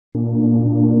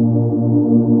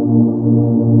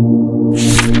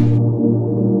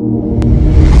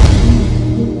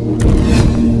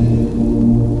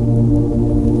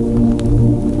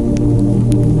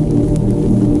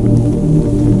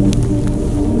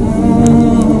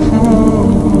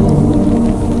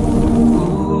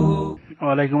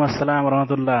ওয়ালাইকুম আসসালাম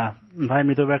রহমতুল্লাহ। ভাই,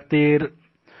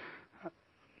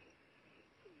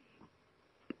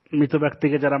 মৃত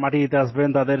ব্যক্তিকে যারা মাটি দিতে আসবেন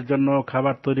তাদের জন্য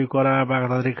খাবার তৈরি করা বা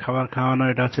তাদের খাবার খাওয়ানো,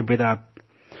 এটা হচ্ছে বেদাত।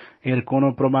 এর কোনো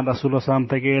প্রমাণ রাসূল সাল্লাল্লাহু আলাইহি ওয়াসাল্লাম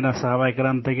থেকে না সাহাবায়ে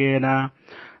কেরাম থেকে না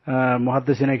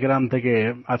মুহাদ্দিসিনে কেরাম থেকে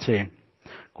আছে,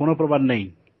 কোনো প্রমাণ নেই।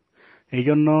 এই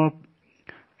জন্য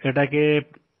এটাকে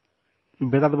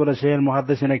বেদাত বলেছেন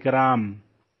মুহাদ্দিসিনে কেরাম।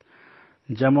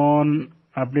 যেমন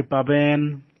আপনি পাবেন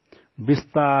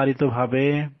বিস্তারিতভাবে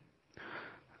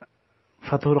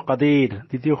ফাতহুল কাদির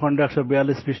দ্বিতীয় খণ্ড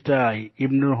 142 পৃষ্ঠায়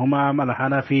ইবনুল হুমাম আল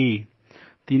হানাফি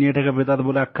তিনি এটাকে বেদাত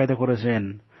বলে আখ্যায়িত করেছেন।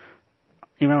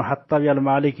 ইমাম হাত্তাবী আল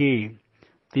মালিকি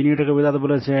তিনি এটাকে বেদাত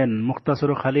বলেছেন।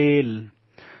 মুখতাসরুল খালিল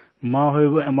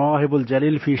মাওয়াহিবুল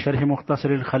জালিল ফি শারহি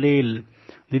মুখতাসরিল খালিল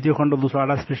দ্বিতীয় খণ্ড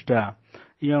 228 পৃষ্ঠা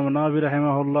ইমাম নাওয়াবী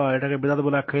রাহিমাহুল্লাহ এটাকে বেদাত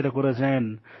বলে আখ্যায়িত করেছেন।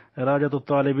 রাজাতুত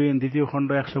তালিবিন দ্বিতীয় খণ্ড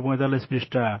 145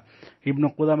 পৃষ্ঠা। ইবনু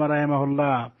কুদামা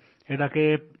রাহিমাহুল্লাহ এটাকে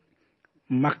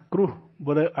মাকরুহ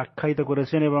বলে আখ্যায়িত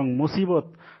করেছেন এবং মুসিবত,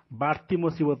 বাড়তি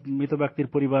মুসিবত মৃত ব্যক্তির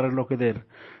পরিবারের লোকেদের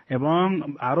এবং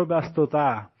আরো ব্যস্ততা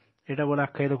এটা বলে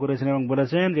আখ্যায়িত করেছেন এবং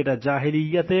বলেছেন যেটা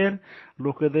জাহিলিয়াতের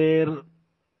লোকেদের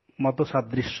মতো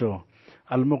সাদৃশ্য।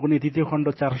 আল মুগনি তৃতীয় খণ্ড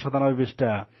 497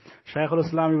 পৃষ্ঠা। শাইখুল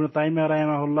ইসলাম ইবনে তাইমিয়া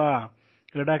রাহিমাহুল্লাহ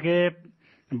এটাকে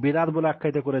বিদআত বলে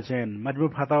আখ্যায়িত করেছেন। মাজমু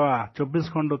ফাতাওয়া 24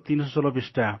 খণ্ড 316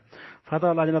 পৃষ্ঠা।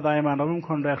 ফাতাওয়া লাজনা দায়মা 9ম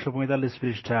খণ্ড 145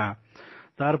 পৃষ্ঠা।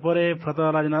 তারপরে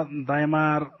ফাতাওয়া লাজনা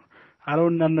দায়মার আরো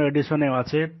অন্যান্য এডিশনেও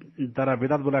আছে, তারা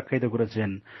বিদআত বলে আখ্যায়িত করেছেন।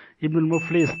 ইবনুল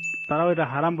মুফলিস তারাও এটা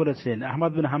হারাম বলেছেন।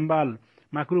 আহমদ বিন হাম্বাল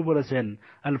মাকরু বলেছেন।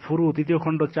 আল ফুরু তৃতীয়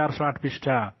খণ্ড 408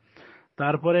 পৃষ্ঠা।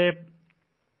 তারপরে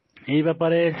এই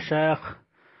ব্যাপারে শেখ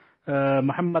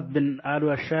মোহাম্মদ বিন আলু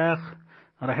শেখ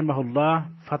রাহিমাহুল্লাহ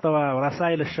ফাতাওয়া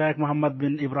রাসাইল শেখ মোহাম্মদ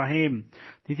বিন ইব্রাহিম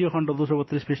তৃতীয় খণ্ড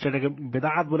 232 পৃষ্ঠা এটাকে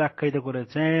বেদাত বলে আখ্যায়িত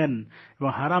করেছেন এবং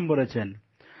হারাম বলেছেন।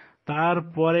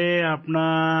 তারপরে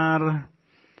আপনার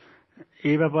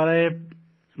এই ব্যাপারে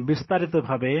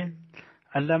বিস্তারিতভাবে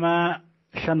আল্লামা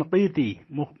শানকীতি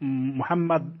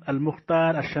মুহাম্মদ আল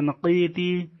মুখতার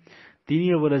আশ-শানকীতি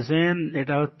তিনিও বলেছেন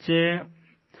এটা হচ্ছে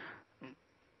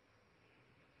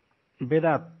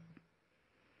বেদাত,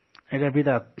 এটা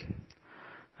বিদাত।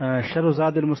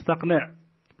 শারুজাদুল মুস্তাকনে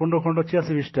 15 খণ্ড 86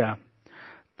 পৃষ্ঠা।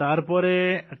 তারপরে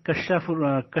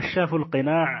কাশাফুল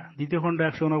কিনা দ্বিতীয় খণ্ড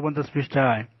 149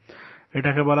 পৃষ্ঠায়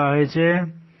এটাকে বলা হয়েছে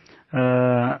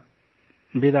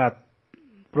বিদাত,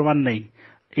 প্রমাণ নেই।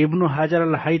 ইবনু হাজার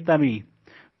আল হাইতামি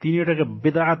তিনি এটাকে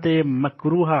বিদআতে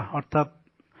মাকরুহা অর্থাৎ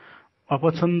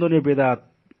অপছন্দনীয় বেদাত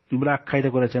বলে আখ্যায়িত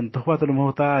করেছেন। তুহফাতুল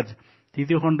মুহতাজ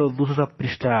তৃতীয় খণ্ড 207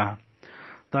 পৃষ্ঠা।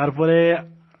 তারপরে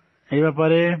এই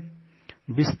ব্যাপারে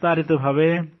বিস্তারিতভাবে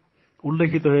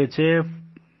উল্লেখিত হয়েছে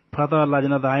ফাতাওয়া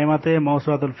লাজনা দায়মাতে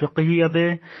মাওসুআতুল ফিকহিয়াতে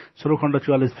 16 খণ্ড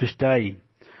 44 পৃষ্ঠায়।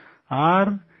 আর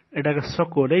এটাকে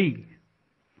সকলেই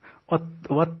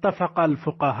ওয়াত্তাফাকাল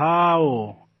ফুকাহাও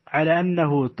আলা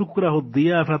আন্নাহু তুকরাহু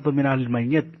দিয়াফাতু মিন আল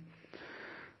মাইয়িত,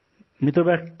 মৃত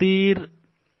ব্যক্তির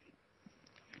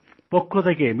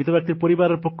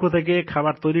পরিবারের পক্ষ থেকে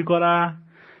খাবার তৈরি করা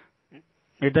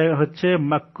এটা হচ্ছে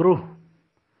মাকরুহ।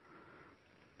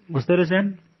 বুঝতে পেরেছেন?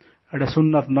 এটা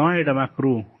সুন্নাত নয়, এটা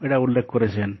মাকরুহ, এটা উল্লেখ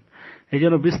করেছেন। এই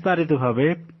জন্য বিস্তারিতভাবে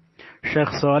শেখ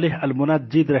সালেহ আল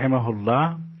মুনাজ্জিদ রাহিমাহুল্লাহ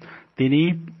তিনি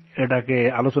এটাকে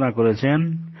আলোচনা করেছেন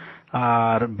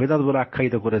আর বেদাত বলে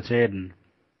আখ্যায়িত করেছেন।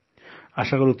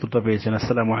 আশা করি উত্তরটা পেয়েছেন।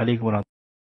 আসসালামু আলাইকুম।